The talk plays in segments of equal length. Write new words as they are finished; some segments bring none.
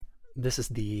This is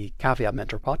the Caveat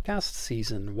Mentor Podcast,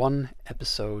 Season 1,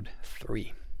 Episode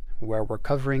 3, where we're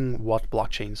covering what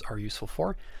blockchains are useful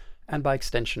for, and by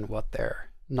extension, what they're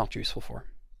not useful for.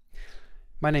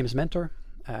 My name is Mentor.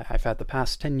 I've had the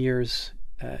past 10 years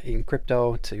in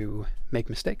crypto to make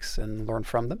mistakes and learn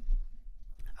from them.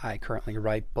 I currently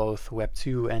write both Web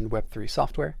 2 and Web 3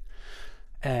 software,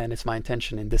 and it's my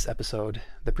intention in this episode,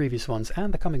 the previous ones,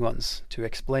 and the coming ones to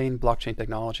explain blockchain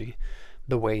technology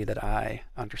the way that I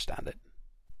understand it.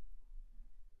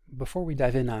 Before we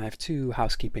dive in, I have two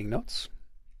housekeeping notes.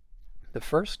 The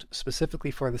first, specifically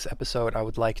for this episode, I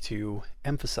would like to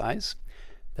emphasize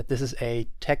that this is a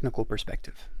technical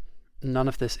perspective. None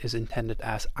of this is intended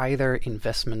as either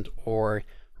investment or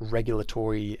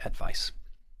regulatory advice.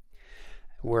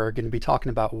 We're going to be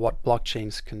talking about what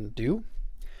blockchains can do,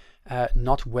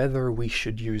 not whether we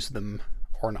should use them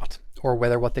or not, or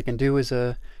whether what they can do is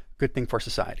a good thing for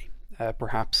society.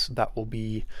 Perhaps that will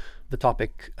be the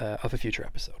topic of a future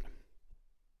episode.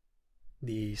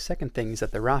 The second thing is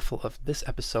that the raffle of this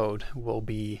episode will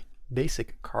be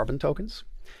basic carbon tokens,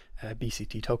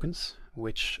 BCT tokens,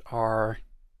 which are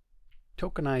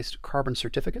tokenized carbon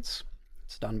certificates.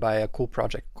 It's done by a cool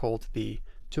project called the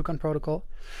Toucan Protocol.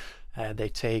 They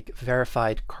take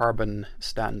verified carbon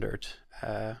standard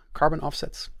carbon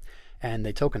offsets and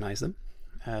they tokenize them.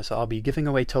 So I'll be giving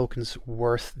away tokens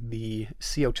worth the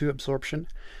CO2 absorption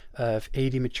of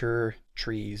 80 mature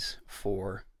trees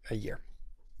for a year.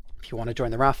 If you want to join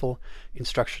the raffle,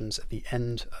 instructions at the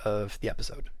end of the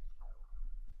episode.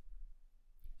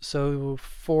 So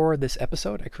for this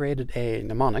episode, I created a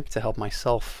mnemonic to help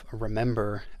myself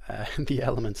remember the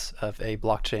elements of a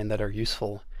blockchain that are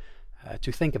useful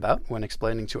to think about when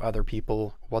explaining to other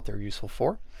people what they're useful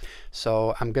for.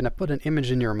 So I'm going to put an image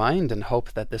in your mind and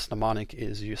hope that this mnemonic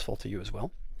is useful to you as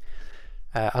well.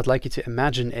 I'd like you to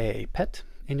imagine a pet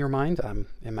in your mind. I'm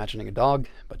imagining a dog,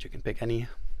 but you can pick any.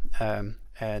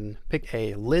 And pick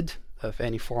a lid of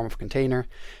any form of container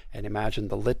and imagine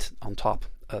the lid on top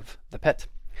of the pet.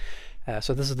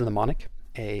 So this is the mnemonic,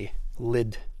 a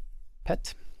lid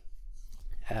pet,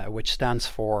 which stands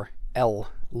for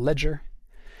L, ledger,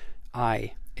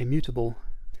 I, immutable,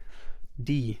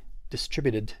 D,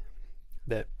 distributed,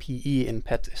 the PE in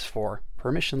pet is for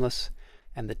permissionless,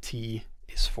 and the T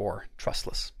is for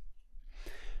trustless.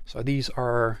 So these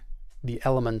are the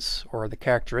elements or the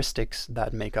characteristics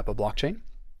that make up a blockchain.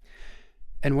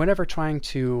 And whenever trying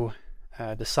to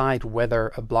decide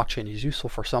whether a blockchain is useful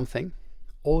for something,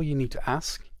 all you need to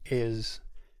ask is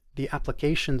the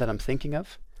application that I'm thinking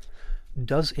of,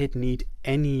 does it need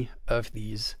any of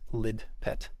these lid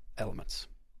pet elements?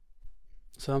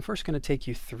 So I'm first going to take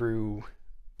you through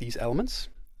these elements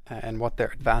and what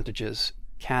their advantages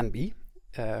can be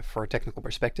for a technical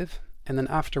perspective. And then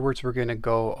afterwards, we're going to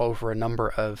go over a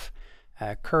number of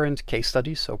current case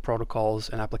studies, so protocols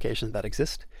and applications that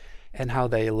exist, and how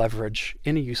they leverage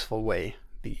in a useful way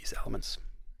these elements.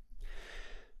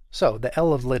 So the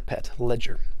L of LidPet,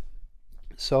 ledger.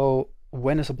 So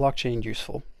when is a blockchain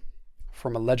useful?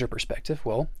 From a ledger perspective,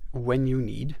 well, when you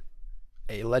need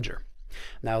a ledger.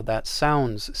 Now that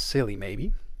sounds silly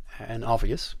maybe, and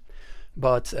obvious,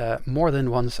 but more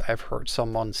than once I've heard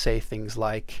someone say things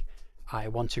like, I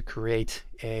want to create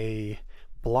a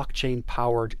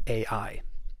blockchain-powered AI.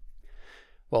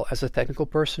 Well, as a technical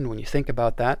person, when you think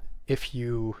about that, if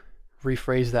you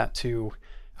rephrase that to,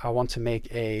 I want to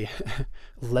make a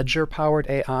ledger-powered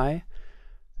AI,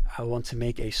 I want to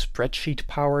make a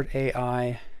spreadsheet-powered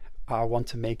AI, I want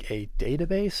to make a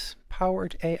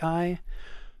database-powered AI,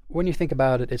 when you think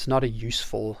about it, it's not a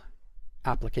useful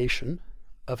application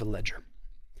of a ledger.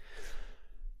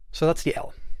 So that's the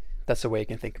L. That's the way you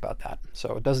can think about that.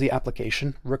 So does the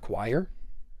application require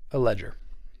a ledger,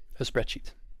 a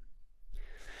spreadsheet?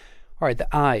 All right, the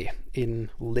I in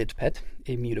LidPet,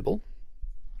 immutable.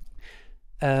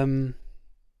 What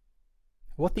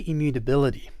the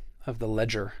immutability of the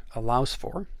ledger allows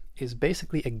for is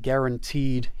basically a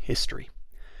guaranteed history,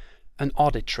 an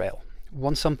audit trail.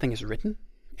 Once something is written,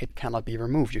 it cannot be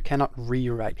removed. You cannot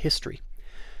rewrite history.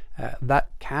 That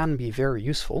can be very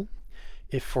useful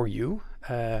if for you,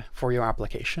 for your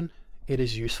application, it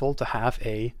is useful to have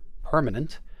a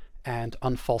permanent and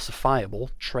unfalsifiable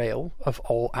trail of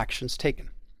all actions taken.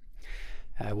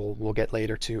 We'll get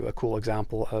later to a cool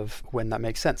example of when that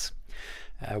makes sense.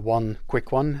 One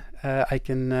quick one I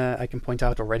can point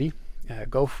out already.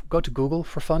 Go to Google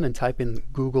for fun and type in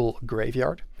Google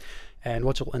Graveyard, and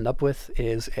what you'll end up with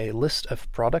is a list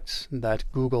of products that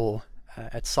Google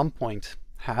at some point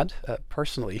had.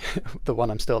 Personally, the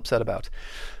one I'm still upset about.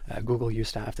 Google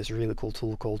used to have this really cool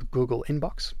tool called Google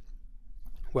Inbox.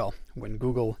 Well, when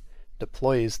Google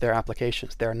deploys their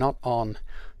applications, they're not on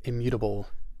immutable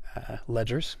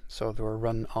ledgers, so they were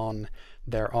run on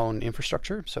their own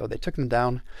infrastructure. So they took them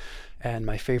down, and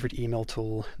my favorite email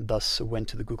tool thus went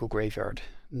to the Google graveyard,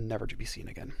 never to be seen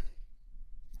again.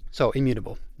 So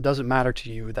immutable. Doesn't matter to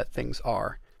you that things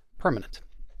are permanent.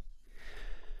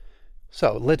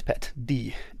 So LidPet,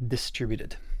 D,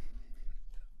 distributed.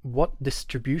 What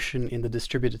distribution in the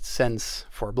distributed sense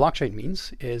for blockchain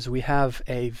means is we have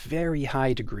a very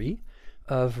high degree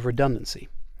of redundancy.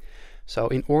 So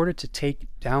in order to take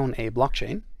down a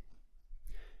blockchain,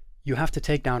 you have to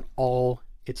take down all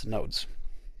its nodes.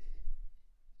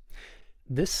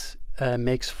 This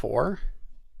makes for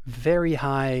very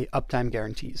high uptime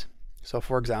guarantees. So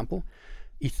for example,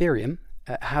 Ethereum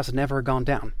has never gone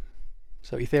down.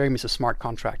 So Ethereum is a smart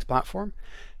contract platform,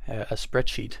 a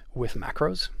spreadsheet with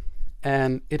macros,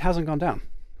 and it hasn't gone down,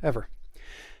 ever.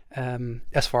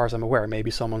 As far as I'm aware.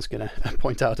 Maybe someone's going to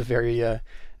point out a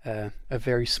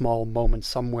very small moment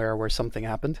somewhere where something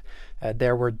happened.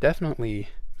 There were definitely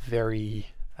very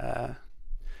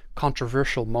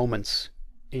controversial moments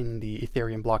in the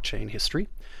Ethereum blockchain history.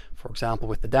 For example,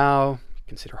 with the DAO,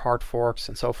 consider hard forks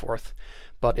and so forth.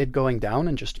 But it going down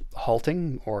and just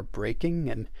halting or breaking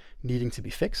and needing to be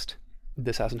fixed,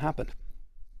 this hasn't happened.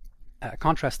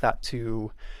 Contrast that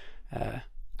to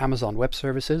Amazon Web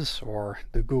Services or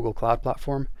the Google Cloud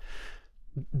Platform.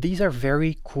 These are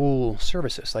very cool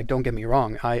services. Like, don't get me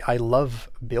wrong, I love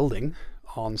building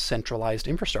on centralized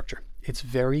infrastructure. It's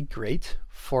very great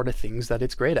for the things that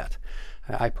it's great at.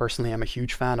 I personally am a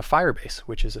huge fan of Firebase,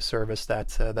 which is a service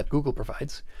that Google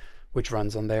provides, which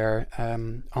runs on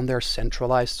their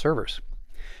centralized servers.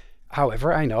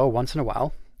 However, I know once in a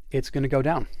while it's going to go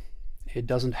down. It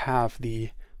doesn't have the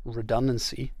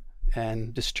redundancy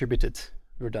and distributed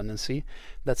redundancy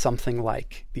that something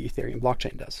like the Ethereum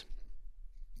blockchain does.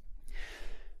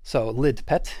 So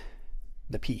LidPet,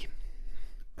 the P,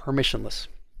 permissionless.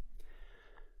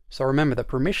 So remember that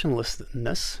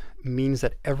permissionlessness means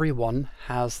that everyone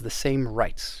has the same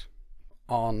rights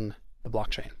on the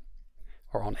blockchain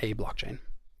or on a blockchain.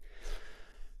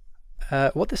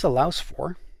 What this allows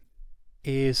for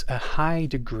is a high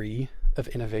degree of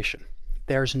innovation.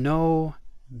 There's no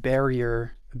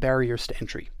barriers to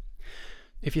entry.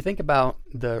 If you think about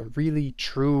the really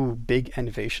true big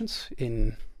innovations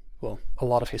in, well, a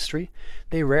lot of history,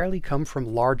 they rarely come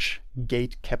from large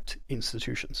gate-kept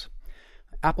institutions.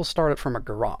 Apple started from a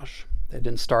garage. They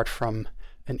didn't start from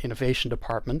an innovation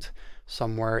department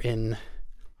somewhere in,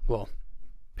 well,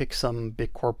 pick some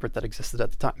big corporate that existed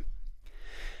at the time.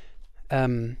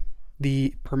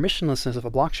 The permissionlessness of a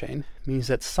blockchain means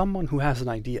that someone who has an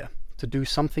idea to do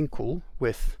something cool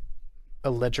with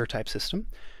a ledger type system,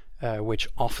 which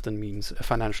often means a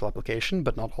financial application,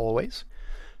 but not always,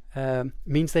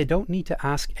 means they don't need to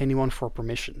ask anyone for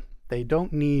permission. They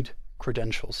don't need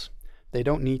credentials. They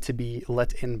don't need to be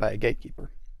let in by a gatekeeper.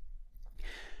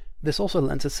 This also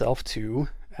lends itself to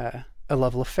a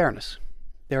level of fairness.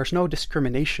 There's no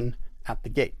discrimination at the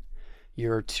gate.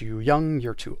 You're too young,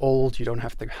 you're too old, you don't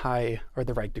have the high or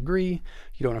the right degree,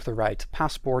 you don't have the right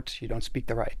passport, you don't speak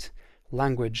the right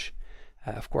language.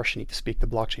 Of course, you need to speak the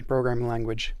blockchain programming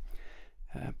language.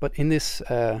 But in this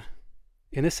sense,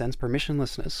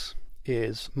 permissionlessness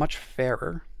is much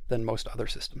fairer than most other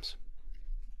systems.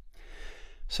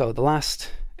 So the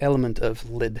last element of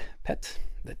LidPet,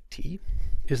 the T,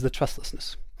 is the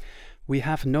trustlessness. We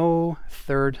have no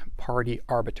third-party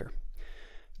arbiter.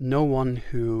 No one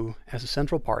who, as a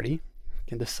central party,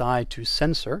 can decide to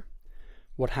censor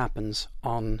what happens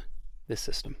on this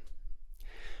system.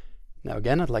 Now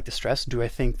again, I'd like to stress, do I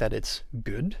think that it's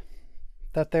good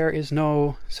that there is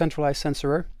no centralized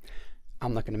censorer?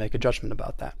 I'm not going to make a judgment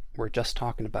about that. We're just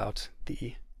talking about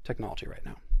the technology right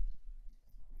now.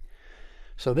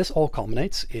 So this all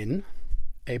culminates in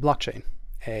a blockchain,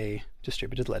 a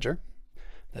distributed ledger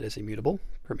that is immutable,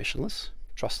 permissionless,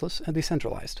 trustless, and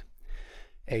decentralized.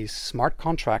 A smart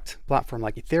contract platform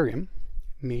like Ethereum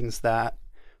means that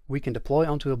we can deploy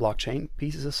onto a blockchain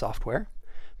pieces of software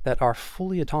that are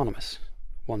fully autonomous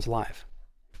once live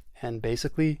and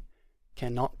basically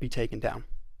cannot be taken down,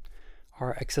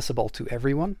 are accessible to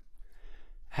everyone,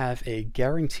 have a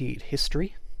guaranteed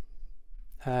history,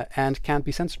 and can't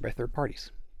be censored by third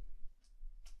parties.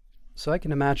 So I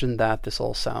can imagine that this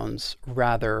all sounds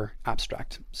rather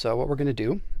abstract. So what we're going to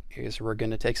do is we're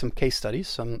going to take some case studies,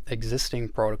 some existing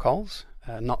protocols,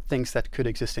 not things that could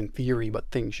exist in theory,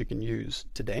 but things you can use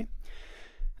today,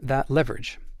 that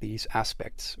leverage these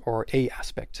aspects or a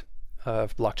aspect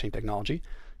of blockchain technology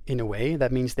in a way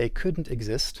that means they couldn't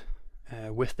exist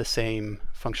with the same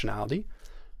functionality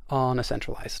on a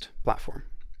centralized platform.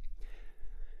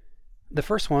 The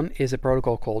first one is a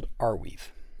protocol called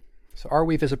Arweave. So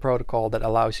Arweave is a protocol that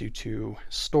allows you to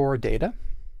store data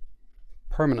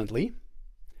permanently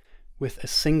with a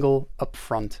single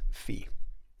upfront fee.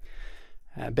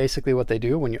 Basically what they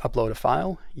do, when you upload a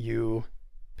file, you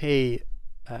pay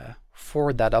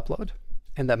for that upload,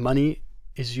 and that money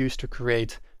is used to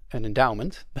create an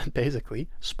endowment that basically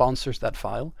sponsors that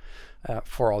file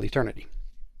for all eternity.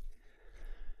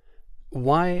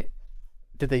 Why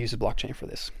did they use a blockchain for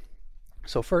this?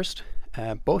 So first,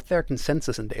 both their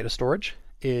consensus and data storage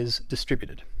is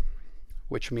distributed,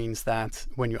 which means that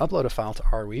when you upload a file to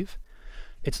Arweave,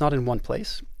 it's not in one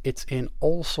place, it's in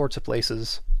all sorts of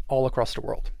places all across the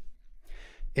world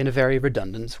in a very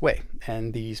redundant way.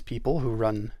 And these people who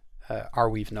run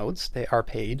Arweave nodes, they are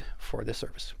paid for this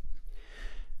service.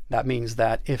 That means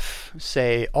that if,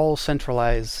 say, all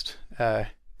centralized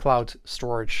cloud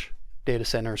storage data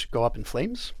centers go up in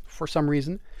flames for some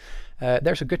reason,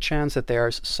 there's a good chance that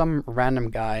there's some random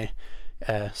guy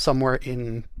somewhere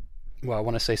in, well, I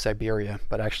want to say Siberia,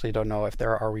 but I actually don't know if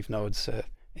there are Arweave nodes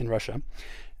in Russia,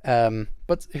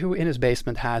 but who in his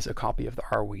basement has a copy of the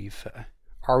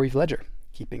Arweave ledger,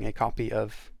 keeping a copy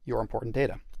of your important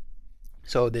data.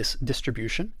 So this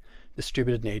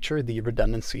distributed nature, the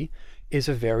redundancy, is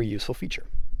a very useful feature.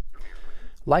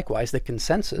 Likewise, the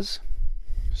consensus,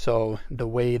 so the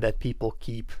way that people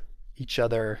keep each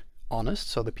other honest,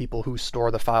 so the people who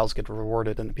store the files get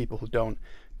rewarded and the people who don't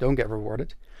get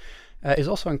rewarded, is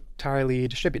also entirely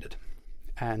distributed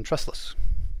and trustless,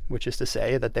 which is to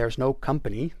say that there's no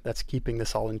company that's keeping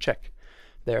this all in check.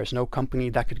 There's no company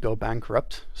that could go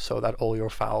bankrupt so that all your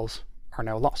files are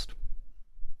now lost.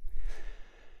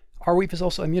 Arweave is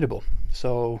also immutable,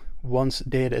 so once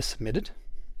data is submitted,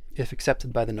 if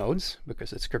accepted by the nodes,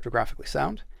 because it's cryptographically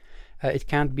sound, it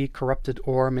can't be corrupted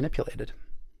or manipulated.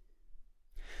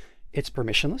 It's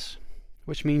permissionless,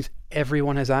 which means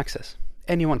everyone has access.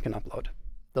 Anyone can upload.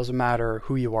 Doesn't matter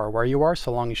who you are, where you are,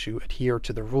 so long as you adhere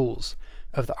to the rules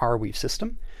of the Arweave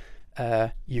system,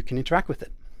 you can interact with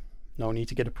it. No need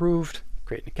to get approved,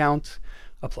 create an account,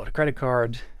 upload a credit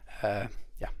card.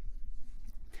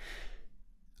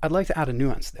 I'd like to add a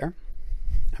nuance there.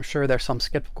 I'm sure there's some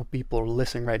skeptical people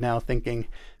listening right now thinking,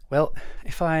 well,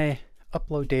 if I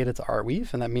upload data to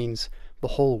Arweave, and that means the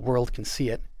whole world can see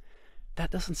it,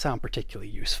 that doesn't sound particularly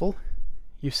useful.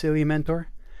 You silly mentor.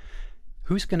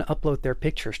 Who's going to upload their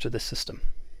pictures to this system?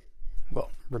 Well,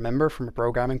 remember, from a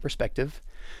programming perspective,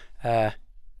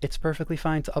 it's perfectly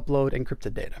fine to upload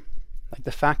encrypted data. Like,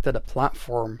 the fact that a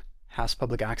platform has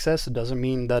public access doesn't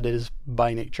mean that it is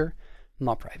by nature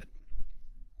not private.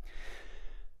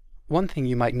 One thing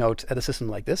you might note at a system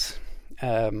like this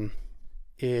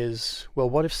is, well,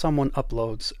 what if someone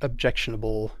uploads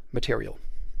objectionable material?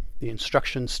 The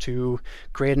instructions to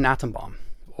create an atom bomb,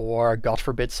 or God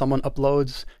forbid someone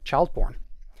uploads child porn.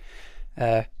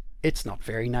 It's not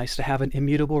very nice to have an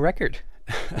immutable record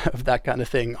of that kind of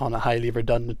thing on a highly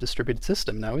redundant distributed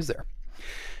system, now is there?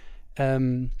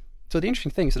 So the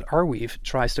interesting thing is that Arweave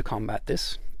tries to combat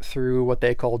this through what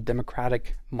they call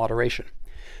democratic moderation.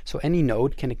 So any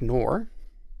node can ignore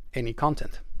any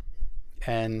content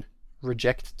and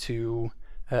reject to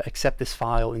accept this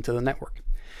file into the network.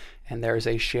 And there is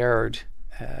a shared,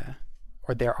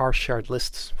 or there are shared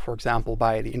lists, for example,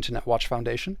 by the Internet Watch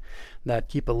Foundation, that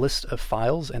keep a list of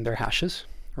files and their hashes.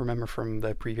 Remember from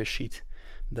the previous sheet,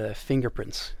 the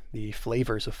fingerprints, the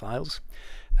flavors of files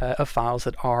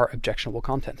that are objectionable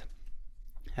content,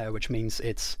 which means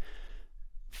it's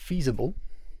feasible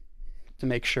to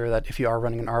make sure that if you are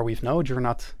running an Arweave node, you're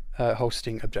not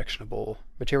hosting objectionable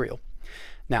material.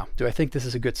 Now, do I think this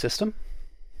is a good system?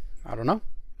 I don't know.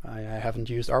 I haven't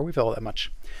used Arweave all that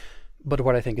much. But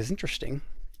what I think is interesting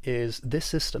is this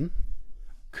system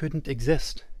couldn't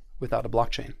exist without a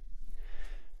blockchain.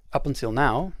 Up until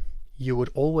now, you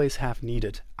would always have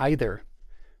needed either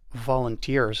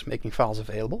volunteers making files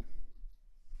available,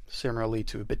 similarly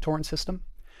to a BitTorrent system,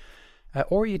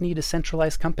 or you'd need a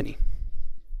centralized company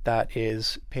that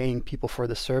is paying people for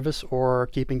the service or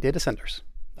keeping data centers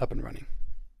up and running.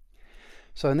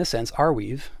 So in this sense,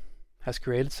 Arweave has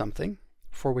created something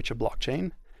for which a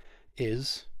blockchain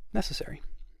is necessary.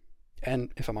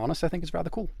 And if I'm honest, I think it's rather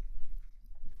cool.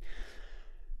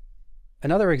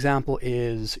 Another example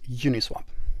is Uniswap,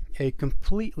 a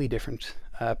completely different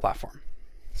platform.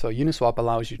 So Uniswap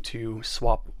allows you to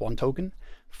swap one token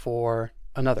for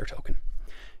another token.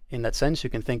 In that sense, you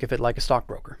can think of it like a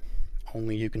stockbroker.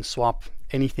 Only you can swap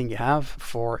anything you have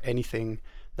for anything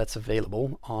that's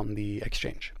available on the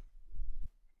exchange.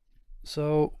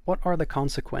 So what are the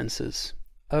consequences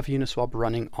of Uniswap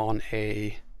running on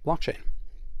a blockchain?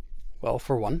 Well,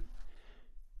 for one,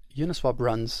 Uniswap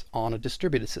runs on a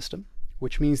distributed system,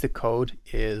 which means the code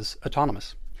is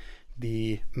autonomous.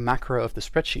 The macro of the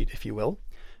spreadsheet, if you will,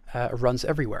 runs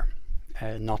everywhere,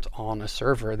 not on a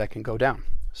server that can go down.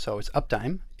 So its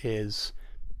uptime is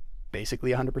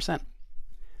basically 100%.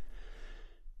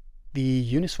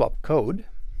 The Uniswap code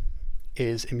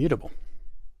is immutable,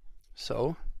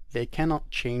 so they cannot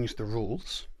change the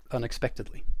rules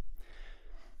unexpectedly,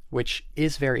 which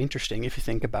is very interesting if you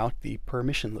think about the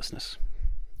permissionlessness.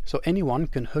 So anyone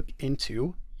can hook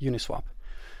into Uniswap.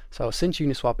 So since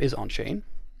Uniswap is on-chain,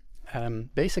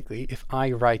 basically if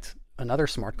I write another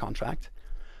smart contract,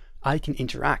 I can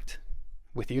interact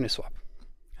with Uniswap.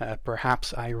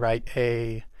 Perhaps I write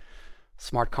a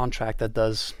smart contract that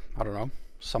does, I don't know,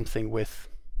 something with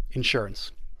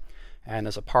insurance. And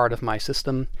as a part of my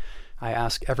system, I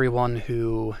ask everyone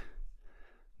who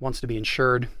wants to be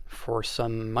insured for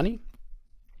some money.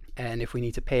 And if we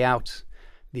need to pay out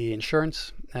the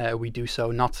insurance, we do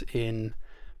so not in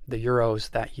the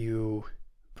euros that you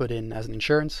put in as an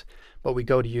insurance, but we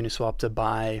go to Uniswap to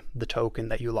buy the token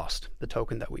that you lost, the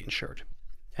token that we insured.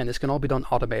 And this can all be done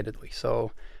automatically.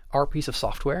 So our piece of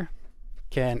software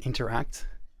can interact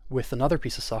with another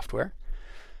piece of software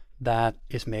that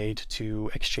is made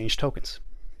to exchange tokens.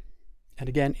 And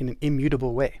again, in an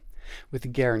immutable way, with the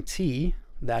guarantee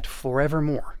that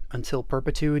forevermore, until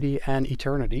perpetuity and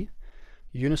eternity,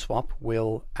 Uniswap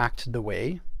will act the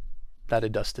way that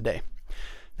it does today.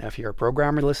 Now, if you're a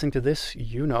programmer listening to this,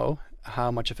 you know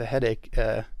how much of a headache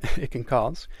it can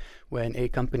cause when a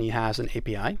company has an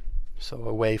API, so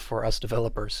a way for us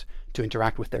developers to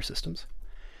interact with their systems,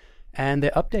 and they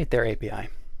update their API.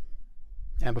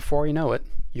 And before you know it,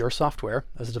 your software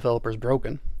as a developer is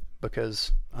broken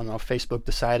because, I don't know, Facebook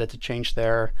decided to change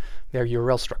their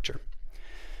URL structure.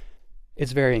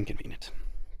 It's very inconvenient.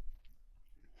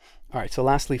 All right, so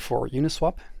lastly for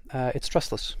Uniswap, it's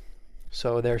trustless.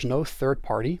 So there's no third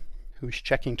party who's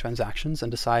checking transactions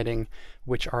and deciding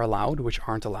which are allowed, which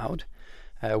aren't allowed,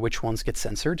 which ones get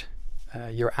censored.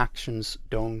 Your actions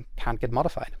can't get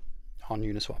modified on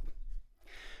Uniswap.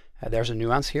 There's a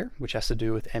nuance here, which has to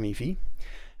do with MEV.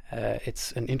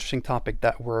 It's an interesting topic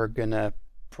that we're going to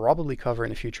probably cover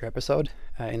in a future episode.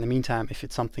 In the meantime, if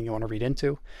it's something you want to read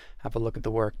into, have a look at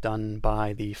the work done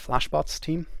by the Flashbots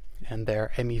team and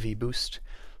their MEV Boost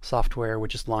software,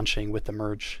 which is launching with the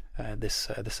merge this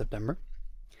September.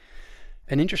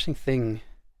 An interesting thing,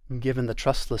 given the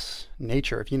trustless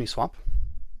nature of Uniswap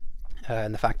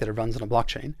and the fact that it runs on a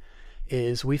blockchain,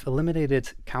 is we've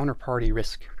eliminated counterparty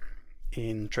risk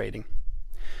in trading.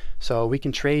 So we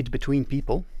can trade between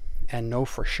people and know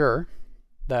for sure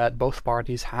that both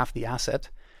parties have the asset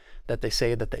that they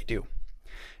say that they do.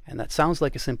 And that sounds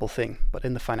like a simple thing, but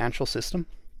in the financial system,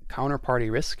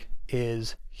 counterparty risk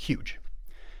is huge.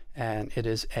 And it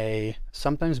is a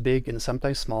sometimes big and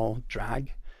sometimes small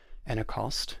drag and a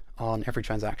cost on every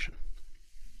transaction.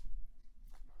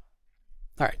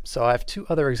 All right, so I have two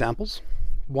other examples,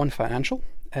 one financial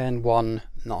and one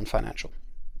non-financial.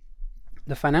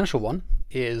 The financial one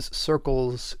is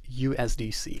Circle's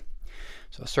USDC.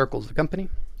 So Circle's the company,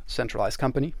 centralized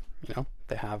company,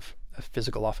 they have a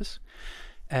physical office,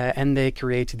 and they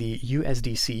create the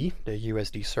USDC, the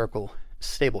USD Circle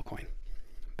stablecoin.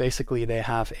 Basically, they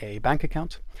have a bank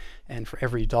account, and for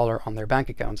every dollar on their bank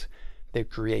account, they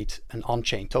create an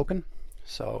on-chain token.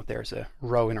 So there's a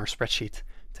row in our spreadsheet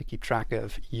to keep track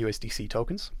of USDC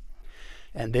tokens.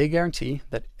 And they guarantee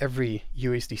that every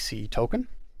USDC token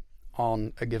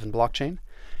on a given blockchain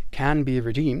can be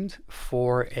redeemed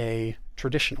for a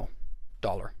traditional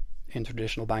dollar in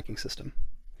traditional banking system,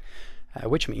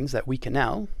 which means that we can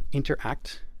now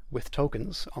interact with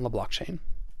tokens on the blockchain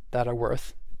that are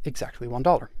worth exactly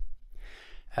 $1,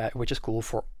 which is cool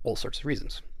for all sorts of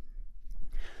reasons.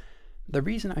 The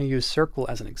reason I use Circle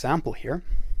as an example here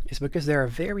is because they're a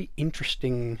very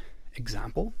interesting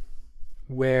example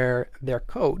where their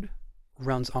code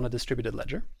runs on a distributed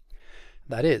ledger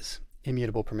that is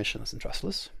immutable, permissionless, and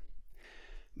trustless,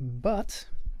 but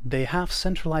they have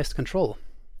centralized control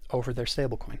over their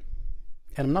stablecoin.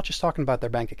 And I'm not just talking about their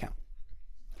bank account.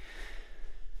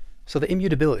 So the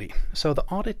immutability. So the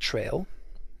audit trail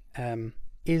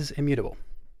is immutable.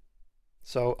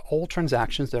 So all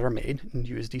transactions that are made in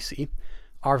USDC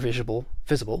are visible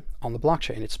on the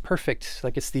blockchain. It's perfect.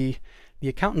 Like it's the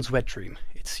accountant's wet dream.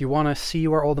 It's you want to see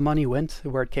where all the money went,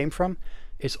 where it came from.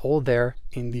 It's all there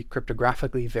in the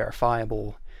cryptographically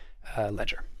verifiable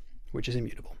ledger, which is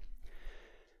immutable.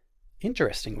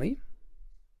 Interestingly,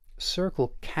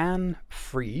 Circle can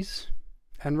freeze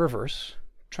and reverse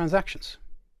transactions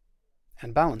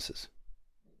and balances.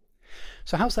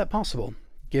 So how's that possible,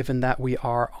 given that we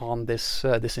are on this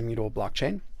immutable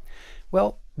blockchain?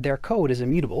 Well, their code is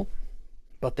immutable,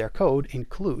 but their code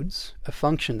includes a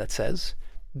function that says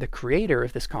the creator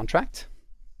of this contract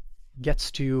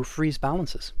gets to freeze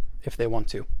balances if they want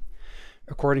to,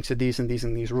 according to these and these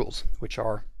and these rules, which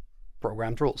are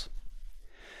programmed rules.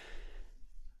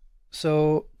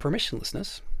 So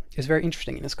permissionlessness is very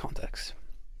interesting in this context.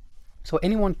 So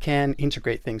anyone can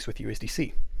integrate things with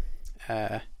USDC.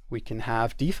 We can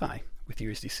have DeFi with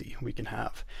USDC. We can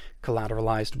have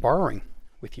collateralized borrowing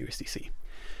with USDC.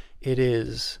 It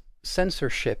is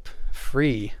censorship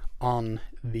free on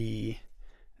the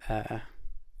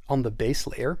base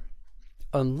layer,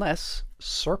 unless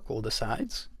Circle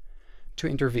decides to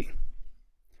intervene.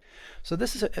 So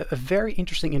this is a very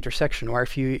interesting intersection where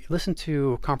if you listen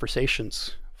to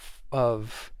conversations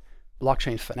of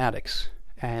blockchain fanatics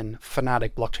and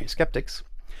fanatic blockchain skeptics,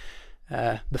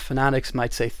 the fanatics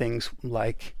might say things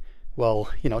like, well,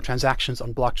 transactions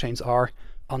on blockchains are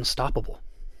unstoppable.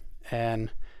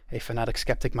 And a fanatic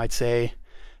skeptic might say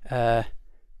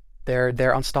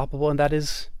they're unstoppable and that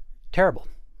is terrible.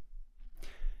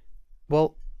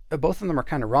 Well, both of them are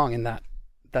kind of wrong in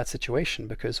that situation,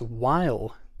 because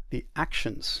while the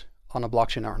actions on a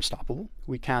blockchain are unstoppable,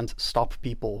 we can't stop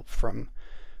people from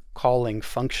calling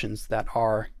functions that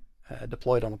are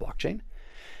deployed on a blockchain.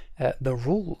 The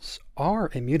rules are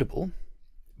immutable,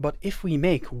 but if we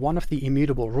make one of the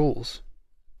immutable rules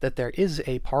that there is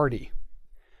a party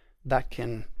that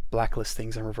can blacklist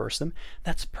things and reverse them,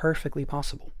 that's perfectly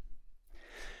possible.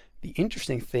 The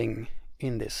interesting thing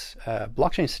in this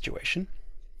blockchain situation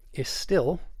is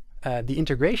still the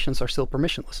integrations are still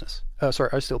permissionless.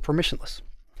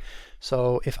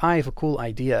 So if I have a cool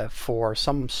idea for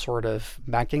some sort of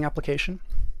banking application,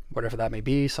 whatever that may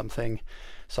be, something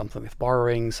with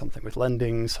borrowing, something with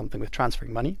lending, something with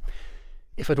transferring money,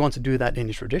 if I'd want to do that in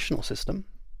a traditional system,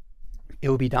 it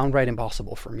would be downright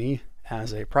impossible for me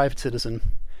as a private citizen,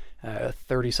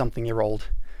 30-something-year-old,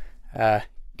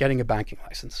 getting a banking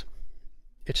license.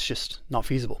 It's just not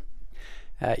feasible.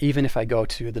 Even if I go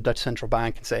to the Dutch Central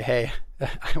Bank and say, hey,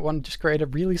 I want to just create a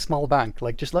really small bank,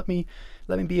 like just let me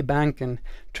be a bank and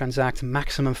transact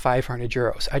maximum 500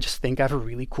 euros. I just think I have a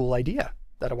really cool idea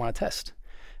that I want to test.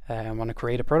 I want to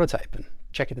create a prototype and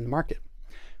check it in the market.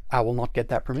 I will not get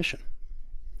that permission.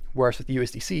 Whereas with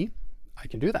USDC, I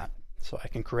can do that. So I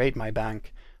can create my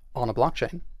bank on a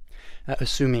blockchain,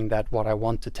 assuming that what I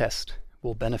want to test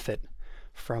will benefit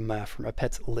from a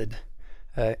pet lid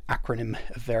acronym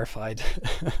verified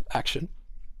action.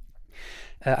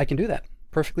 I can do that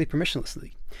perfectly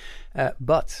permissionlessly.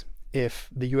 But if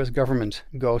the US government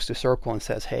goes to Circle and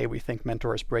says, hey, we think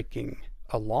Mentor is breaking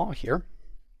a law here,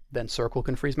 then Circle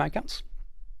can freeze my accounts.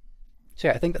 So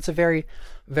yeah, I think that's a very,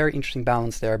 very interesting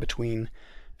balance there between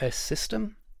a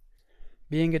system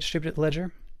being a distributed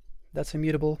ledger that's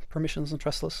immutable, permissionless, and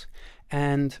trustless,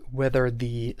 and whether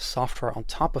the software on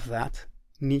top of that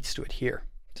needs to adhere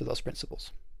to those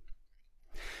principles.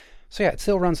 So yeah, it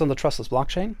still runs on the trustless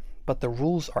blockchain, but the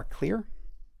rules are clear.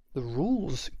 The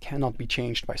rules cannot be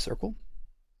changed by Circle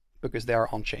because they are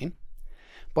on-chain,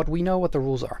 but we know what the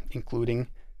rules are, including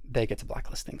they get to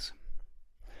blacklist things.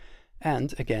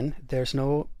 And again, there's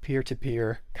no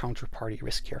peer-to-peer counterparty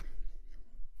risk here.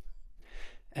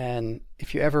 And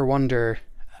if you ever wonder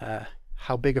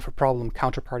how big of a problem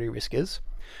counterparty risk is,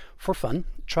 for fun,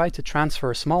 try to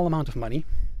transfer a small amount of money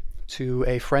to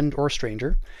a friend or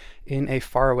stranger in a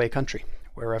faraway country,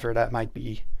 wherever that might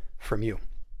be from you.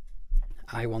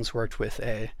 I once worked with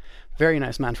a very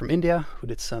nice man from India who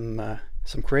did some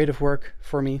creative work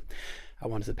for me. I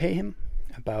wanted to pay him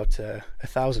about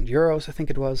 1,000 euros, I think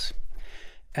it was.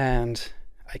 And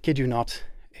I kid you not,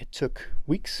 it took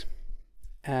weeks.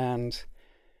 And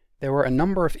there were a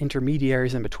number of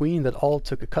intermediaries in between that all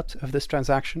took a cut of this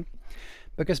transaction,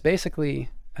 because basically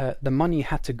the money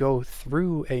had to go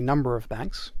through a number of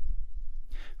banks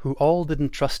who all didn't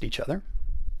trust each other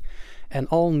and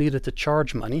all needed to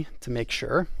charge money to make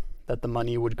sure that the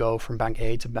money would go from bank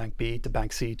A to bank B to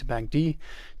bank C to bank D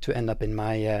to end up in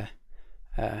my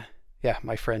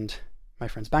friend's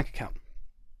bank account.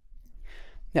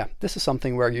 Yeah, this is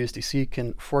something where USDC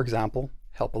can, for example,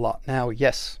 help a lot. Now,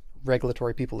 yes,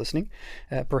 regulatory people listening,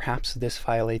 perhaps this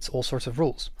violates all sorts of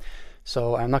rules.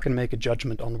 So I'm not going to make a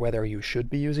judgment on whether you should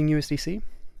be using USDC.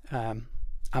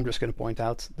 I'm just going to point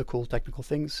out the cool technical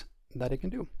things that it can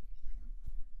do.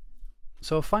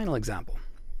 So a final example,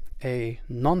 a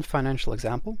non-financial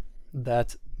example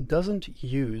that doesn't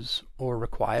use or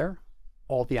require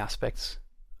all the aspects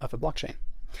of a blockchain.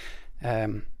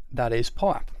 That is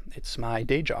POAP. It's my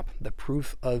day job, the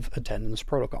Proof of Attendance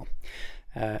Protocol.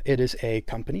 It is a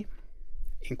company,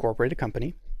 incorporated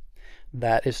company,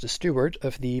 that is the steward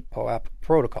of the POAP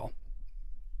protocol.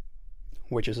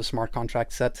 which is a smart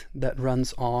contract set that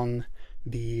runs on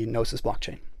the Gnosis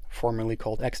blockchain, formerly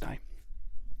called XDAI.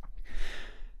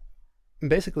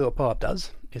 Basically what POAP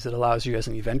does is it allows you as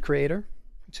an event creator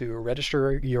to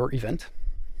register your event,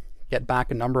 get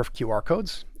back a number of QR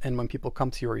codes, and when people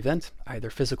come to your event, either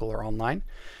physical or online,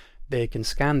 they can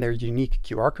scan their unique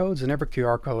QR codes, and every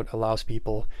QR code allows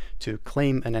people to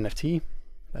claim an NFT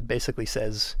that basically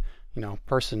says,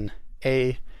 person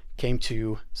A came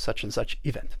to such and such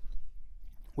event,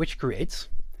 which creates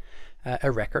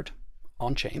a record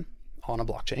on chain, on a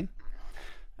blockchain,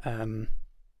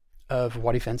 of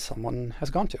what event someone has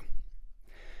gone to.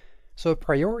 So a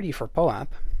priority for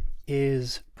POAP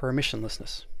is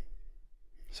permissionlessness.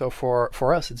 So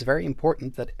for us, it's very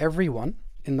important that everyone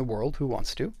in the world who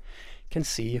wants to can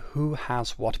see who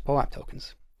has what POAP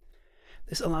tokens.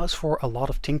 This allows for a lot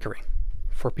of tinkering,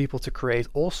 for people to create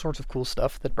all sorts of cool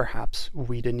stuff that perhaps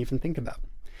we didn't even think about.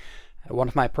 One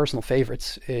of my personal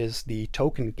favorites is the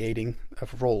token gating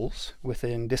of roles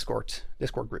within Discord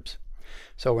groups.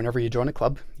 So whenever you join a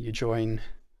club, you join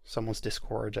someone's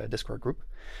Discord group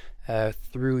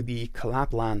through the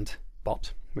CollabLand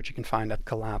bot, which you can find at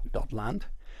collab.land.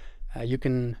 You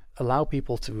can allow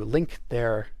people to link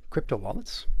their crypto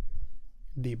wallets.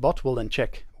 The bot will then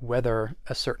check whether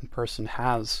a certain person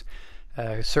has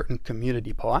certain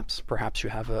community POAPs. Perhaps you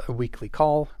have a weekly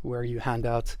call where you hand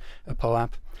out a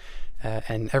POAP,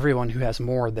 and everyone who has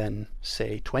more than,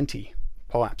 say, 20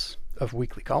 POAPs of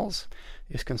weekly calls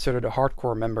is considered a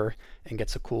hardcore member and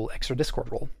gets a cool extra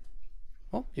Discord role.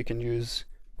 Well, you can use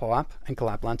POAP and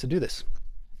CollabLand to do this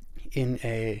in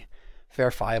a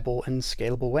verifiable and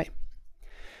scalable way.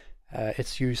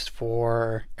 It's used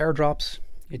for airdrops,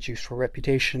 it's used for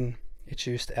reputation, it's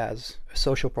used as a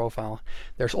social profile.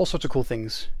 There's all sorts of cool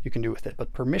things you can do with it,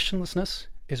 but permissionlessness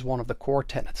is one of the core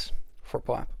tenets for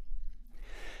POAP.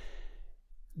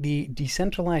 The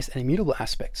decentralized and immutable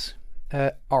aspects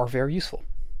are very useful,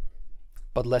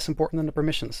 but less important than the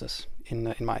permissionlessness,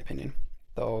 in my opinion,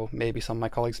 though maybe some of my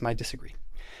colleagues might disagree.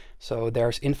 So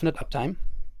there's infinite uptime,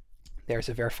 there's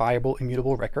a verifiable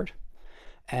immutable record,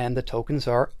 and the tokens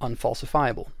are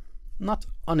unfalsifiable. Not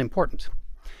unimportant.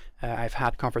 I've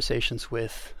had conversations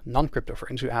with non-crypto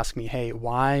friends who ask me, hey,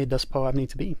 why does POAP need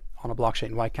to be on a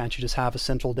blockchain? Why can't you just have a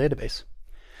central database?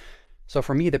 So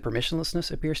for me, the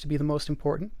permissionlessness appears to be the most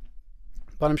important,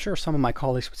 but I'm sure some of my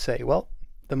colleagues would say, well,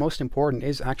 the most important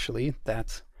is actually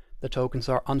that the tokens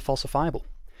are unfalsifiable.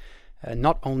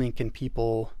 Not only can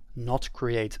people not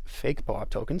create fake POAP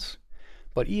tokens,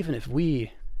 but even if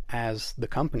we, as the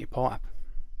company POAP,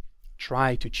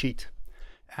 try to cheat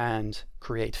and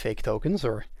create fake tokens,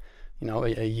 or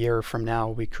a year from now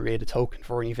we create a token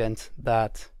for an event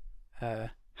that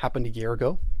happened a year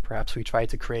ago. Perhaps we try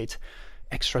to create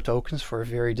extra tokens for a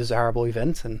very desirable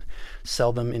event and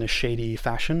sell them in a shady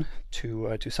fashion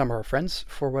to some of our friends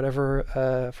for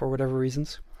whatever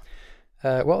reasons.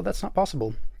 Well, that's not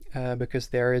possible because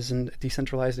there isn't a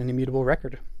decentralized and immutable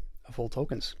record of all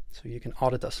tokens, so you can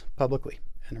audit us publicly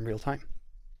and in real time.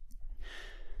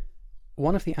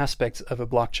 One of the aspects of a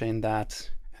blockchain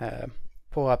that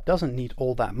POAP doesn't need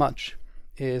all that much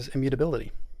is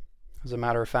immutability. As a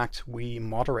matter of fact, we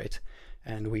moderate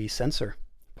and we censor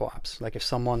POAPs. Like if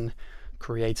someone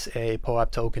creates a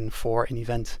POAP token for an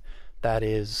event that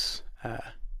is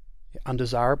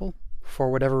undesirable for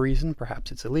whatever reason,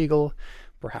 perhaps it's illegal,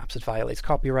 perhaps it violates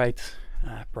copyright,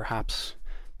 perhaps,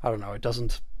 it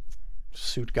doesn't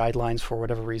suit guidelines for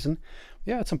whatever reason,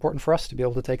 it's important for us to be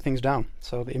able to take things down.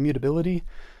 So the immutability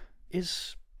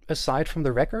is, aside from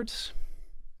the records,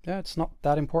 it's not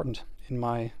that important in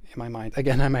my mind.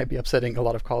 Again, I might be upsetting a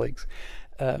lot of colleagues,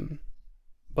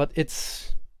 but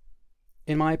it's,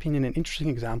 in my opinion, an interesting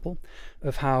example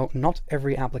of how not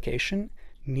every application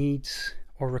needs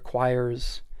or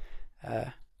requires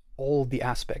all the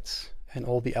aspects and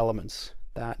all the elements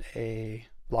that a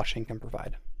blockchain can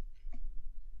provide.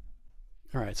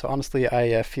 All right, so honestly,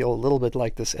 I feel a little bit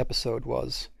like this episode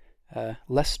was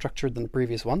less structured than the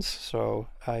previous ones, so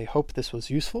I hope this was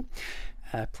useful.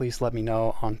 Please let me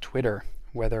know on Twitter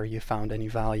whether you found any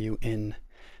value in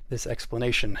this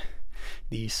explanation,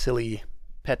 the silly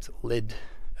pet lid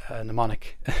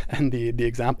mnemonic, and the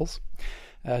examples.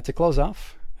 To close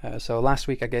off, so last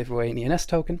week I gave away an ENS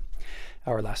token,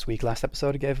 or last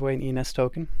episode I gave away an ENS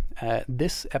token.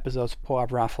 This episode's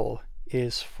POAP raffle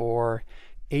is for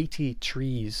 80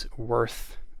 trees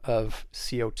worth of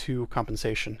CO2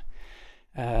 compensation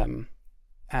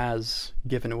as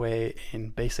given away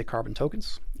in basic carbon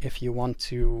tokens. If you want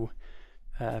to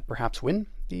perhaps win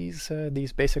these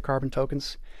basic carbon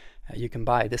tokens, you can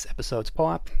buy this episode's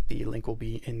POAP. The link will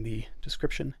be in the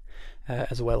description,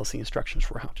 as well as the instructions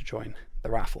for how to join the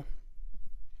raffle.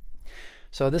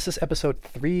 So this is episode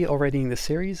 3 already in the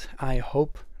series. I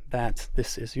hope that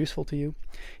this is useful to you.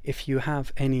 If you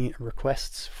have any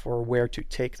requests for where to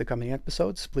take the coming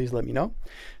episodes, please let me know.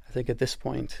 I think at this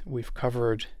point we've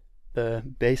covered the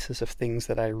basis of things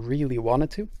that I really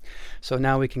wanted to. So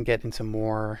now we can get into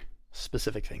more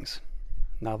specific things,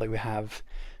 now that we have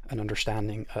an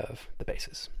understanding of the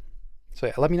basis. So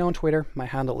yeah, let me know on Twitter. My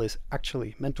handle is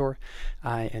actuallymentor.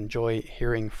 I enjoy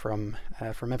hearing from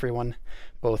everyone,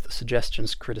 both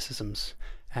suggestions, criticisms,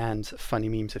 and funny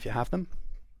memes if you have them.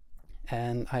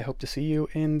 And I hope to see you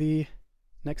in the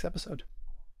next episode.